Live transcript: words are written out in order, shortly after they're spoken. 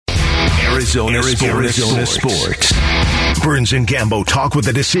Arizona Sports. Burns and Gambo talk with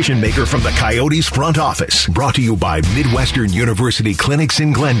a decision maker from the Coyotes front office. Brought to you by Midwestern University Clinics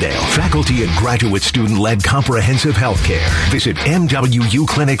in Glendale. Faculty and graduate student-led comprehensive health care. Visit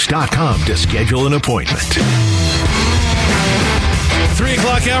MWUclinics.com to schedule an appointment. 3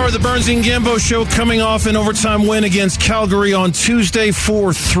 o'clock hour of the Burns and Gambo show, coming off an overtime win against Calgary on Tuesday,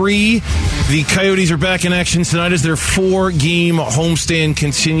 4-3. The Coyotes are back in action tonight as their 4-game homestand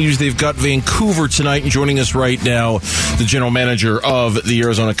continues. They've got Vancouver tonight, and joining us right now, the general manager of the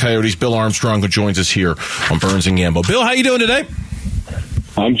Arizona Coyotes, Bill Armstrong, who joins us here on Burns and Gambo. Bill, how you doing today?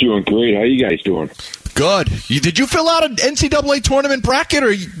 I'm doing great. How you guys doing? Good. Did you fill out an NCAA tournament bracket,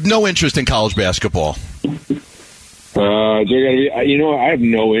 or no interest in college basketball? I have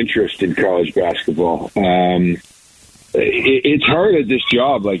no interest in college basketball. It's hard at this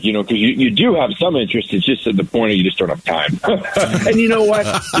job, because you do have some interest. It's just at the point of you just don't have time. And you know what?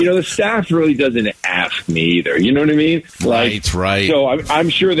 The staff really doesn't ask me either. You know what I mean? Right. So I'm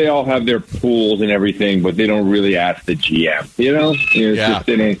sure they all have their pools and everything, but they don't really ask the GM. Just,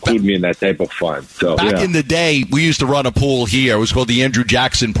 they don't include me in that type of fun. So back in the day, we used to run a pool here. It was called the Andrew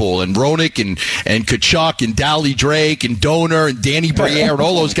Jackson pool, and Ronick and Kachuk and Dally Drake and Donor and Danny Briere and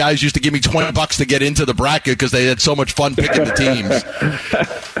all those guys used to give me $20 to get into the bracket because they had so much fun picking the teams.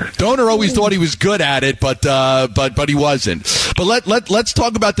 Donor always thought he was good at it, but he wasn't. But let's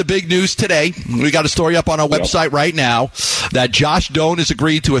talk about the big news today. We got a story up on our website right now that Josh Doan has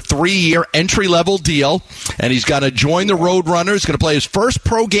agreed to a 3-year entry-level deal, and he's going to join the Roadrunners. He's going to play his first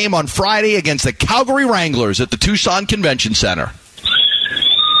pro game on Friday against the Calgary Wranglers at the Tucson Convention Center.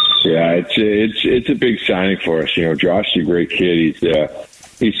 Yeah, it's a big signing for us. Josh is a great kid.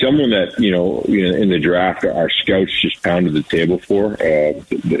 He's someone that, in the draft, our scouts just pounded the table for.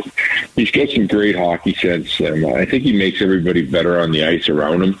 He's got some great hockey sense, and I think he makes everybody better on the ice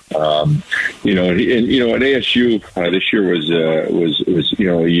around him. At ASU, this year was a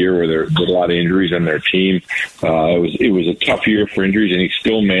year where there was a lot of injuries on their team. It was a tough year for injuries, and he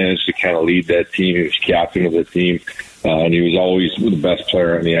still managed to kind of lead that team. He was captain of the team, and he was always the best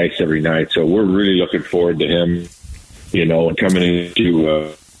player on the ice every night. So we're really looking forward to him. Coming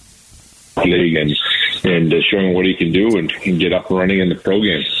into league and showing what he can do and get up and running in the pro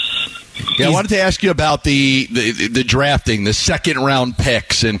game. Yeah, I wanted to ask you about the drafting, the second-round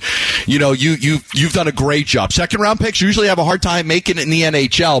picks, and you've done a great job. Second-round picks usually have a hard time making it in the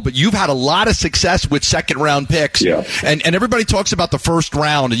NHL, but you've had a lot of success with second-round picks. Yeah. And everybody talks about the first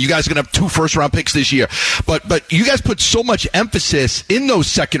round, and you guys are going to have 2 first-round picks this year. But you guys put so much emphasis in those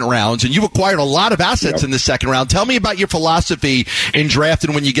second rounds, and you've acquired a lot of assets in the second round. Tell me about your philosophy in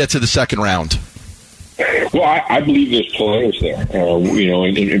drafting when you get to the second round. Well, I believe there's players there, and we've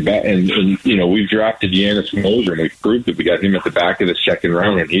drafted Yanis Moser, and we've proved that we got him at the back of the second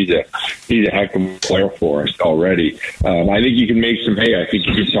round, and he's a heck of a player for us already. I think you can make some hay. I think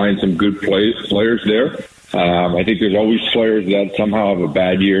you can find some good players there. I think there's always players that somehow have a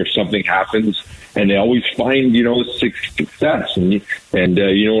bad year, something happens, and they always find, success. And when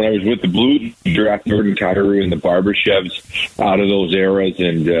I was with the Blues, we drafted Jordan Kyrou and the Barbashevs out of those eras,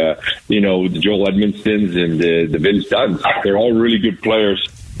 and the Joel Edmonstons and the Vince Dunns. They're all really good players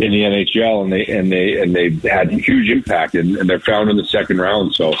in the NHL, and they had huge impact, and they're found in the second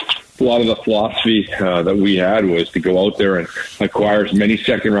round. So a lot of the philosophy that we had was to go out there and acquire as many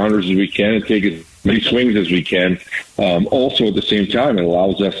second rounders as we can and take as many swings as we can. Also, at the same time, it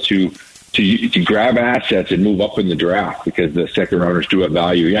allows us to grab assets and move up in the draft because the second rounders do have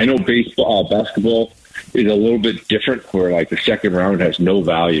value. I know basketball is a little bit different where the second round has no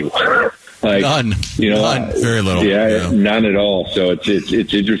value. None. None. Very little. Yeah, none at all. So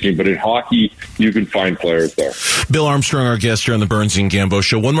it's interesting. But in hockey, you can find players there. Bill Armstrong, our guest here on the Burns and Gambo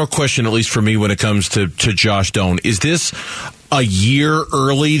Show. One more question, at least for me, when it comes to Josh Doan. Is this a year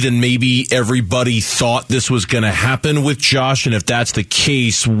early than maybe everybody thought this was going to happen with Josh? And if that's the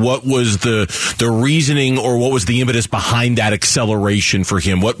case, what was the reasoning or what was the impetus behind that acceleration for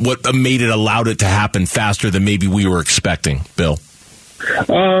him? What allowed it to happen faster than maybe we were expecting, Bill?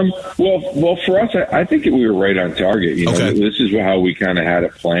 Well, for us, I think we were right on target. Okay. This is how we kind of had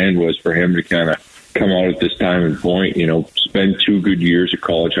it planned, was for him to kind of come out at this time and point, spend 2 good years of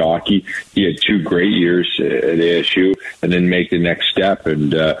college hockey. He had 2 great years at ASU and then make the next step.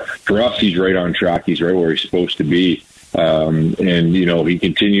 And for us, he's right on track. He's right where he's supposed to be. And he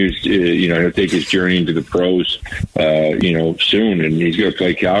continues to, he'll take his journey into the pros, soon. And he's going to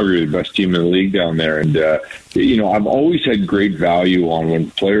play Calgary, the best team in the league down there. And, I've always had great value on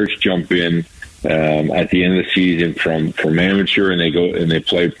when players jump in at the end of the season from amateur and they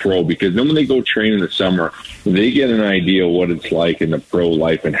play pro, because then when they go train in the summer, they get an idea of what it's like in the pro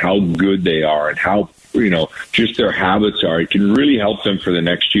life and how good they are and how just their habits are. It can really help them for the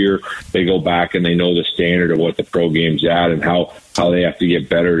next year. They go back and they know the standard of what the pro game's at and how they have to get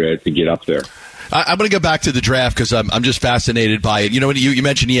better to get up there. I'm going to go back to the draft because I'm just fascinated by it. When you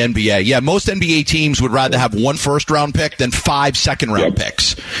mentioned the NBA. Yeah, most NBA teams would rather have 1 first-round pick than 5 second-round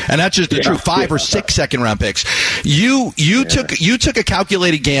picks. And that's just the truth. 5 or 6 second-round picks. You took a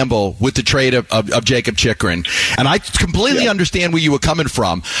calculated gamble with the trade of Jacob Chychrun. And I completely understand where you were coming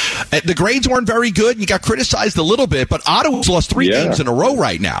from. The grades weren't very good. You got criticized a little bit, but Ottawa's lost 3 games in a row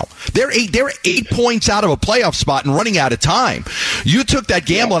right now. They're 8 points out of a playoff spot and running out of time. You took that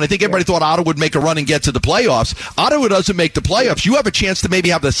gamble, and I think everybody thought Ottawa would make a run and get to the playoffs. Ottawa doesn't make the playoffs. You have a chance to maybe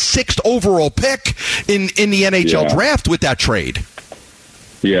have the 6th overall pick in the NHL draft with that trade.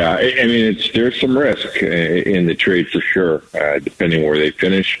 Yeah, I mean, there's some risk in the trade for sure, depending where they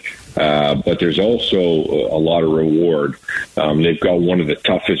finish. But there's also a lot of reward. They've got one of the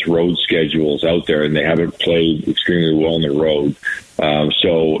toughest road schedules out there, and they haven't played extremely well on the road.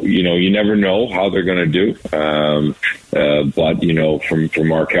 So, you never know how they're going to do. But,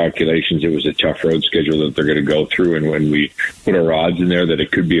 from our calculations, it was a tough road schedule that they're going to go through. And when we put our odds in there, that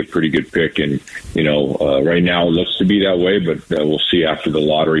it could be a pretty good pick. And, right now it looks to be that way, but we'll see after the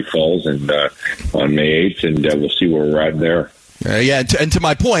lottery falls and on May 8th, and we'll see where we're at there. And to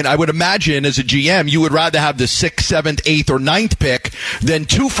my point, I would imagine as a GM, you would rather have the 6th, 7th, 8th, or 9th pick than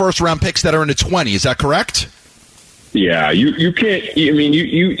 2 first-round picks that are in the 20s. Is that correct? Yeah, you can't. I mean,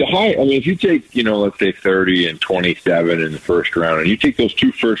 if you take, let's say 30 and 27 in the first round, and you take those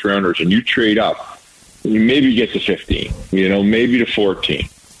 2 first rounders and you trade up, you maybe get to 15, maybe to 14,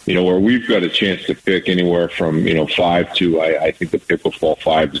 where we've got a chance to pick anywhere from 5 to I think the pick will fall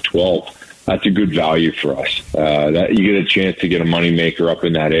 5 to 12. That's a good value for us. That you get a chance to get a moneymaker up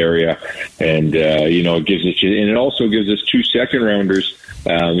in that area, and it gives us, and it also gives us 2 second rounders.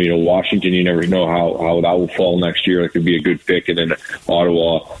 Washington, you never know how that will fall next year. It could be a good pick, and then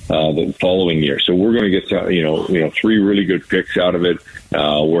Ottawa the following year. So we're going to get 3 really good picks out of it.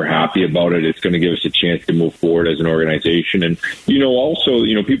 We're happy about it. It's going to give us a chance to move forward as an organization. And also,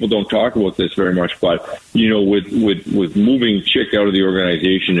 people don't talk about this very much, but with moving Chick out of the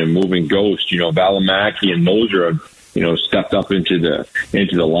organization and moving Ghost, Valimaki and Moser have stepped up into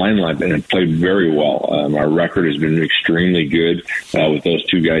the limelight and have played very well. Our record has been extremely good with those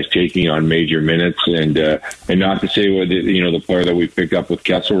 2 guys taking on major minutes, and not to say what the player that we picked up with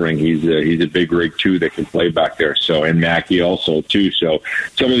Kesselring, he's a big rig too that can play back there. So, and Mackey also too. So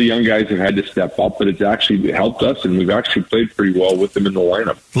some of the young guys have had to step up, but it's actually helped us, and we've actually played pretty well with them in the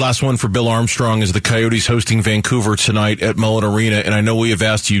lineup. Last one for Bill Armstrong is the Coyotes hosting Vancouver tonight at Mullet Arena, and I know we have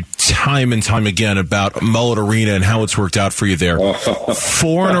asked you time and time again about Mullet Arena and how it's worked out for you there.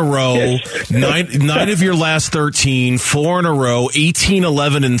 4 in a row, 9 of your last 13, 4 in a row, 18,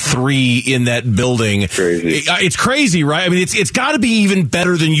 11, and 3 in that building. Crazy. It's crazy, right? I mean, it's got to be even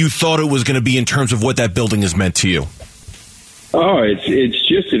better than you thought it was going to be in terms of what that building has meant to you. Oh, it's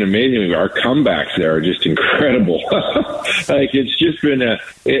just an amazing. Our comebacks there are just incredible. It's just been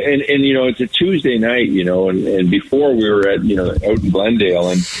it's a Tuesday night, and before we were at out in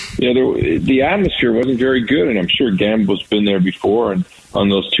Glendale, and the atmosphere wasn't very good, and I'm sure Gambo's been there before, and on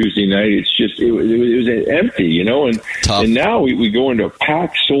those Tuesday nights, it's just it was empty, and now we go into a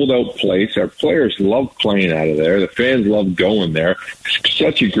packed, sold out place. Our players love playing out of there. The fans love going there. It's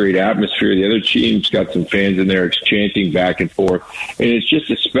such a great atmosphere. The other team's got some fans in there. It's chanting back and forth, and it's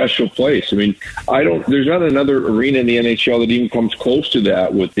just a special place. I mean, there's not another arena in the NHL that even comes close to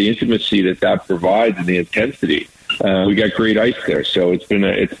that with the intimacy that provides and the intensity. We got great ice there, so it's been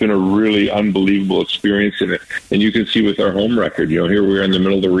a really unbelievable experience, and you can see with our home record. Here we are in the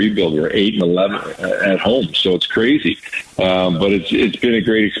middle of the rebuild. We're 8 and 11 at home, so it's crazy. But it's been a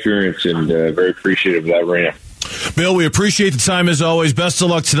great experience, and very appreciative of that arena. Bill, we appreciate the time as always. Best of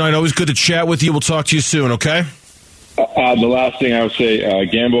luck tonight. Always good to chat with you. We'll talk to you soon. Okay. The last thing I would say,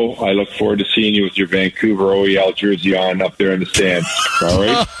 Gambo, I look forward to seeing you with your Vancouver OEL jersey on up there in the stands. All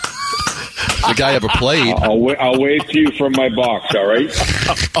right. The guy ever played. I'll wave to you from my box. All right.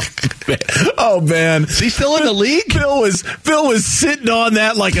 Oh man, is he still in the league? Bill was sitting on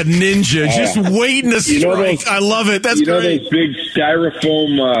that like a ninja, just waiting to strike. I love it. That's great. Those big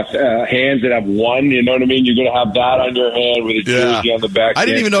styrofoam hands that have one. You know what I mean? You're going to have that on your hand with a jersey on the back. I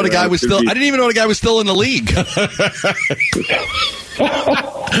didn't even know the guy was still in the league.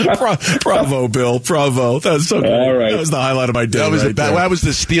 Bravo, Bill. Bravo. That was so good. All right. That was the highlight of my day. That was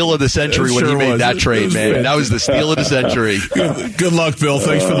the steal of the century when he made that trade, man. That was the steal of the century. Good luck, Bill.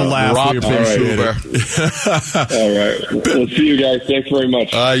 Thanks for the laugh. Rob We appreciate Vancouver. it. All right. We'll see you guys. Thanks very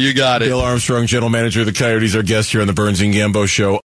much. You got it. Bill Armstrong, General Manager of the Coyotes, our guest here on the Burns and Gambo Show.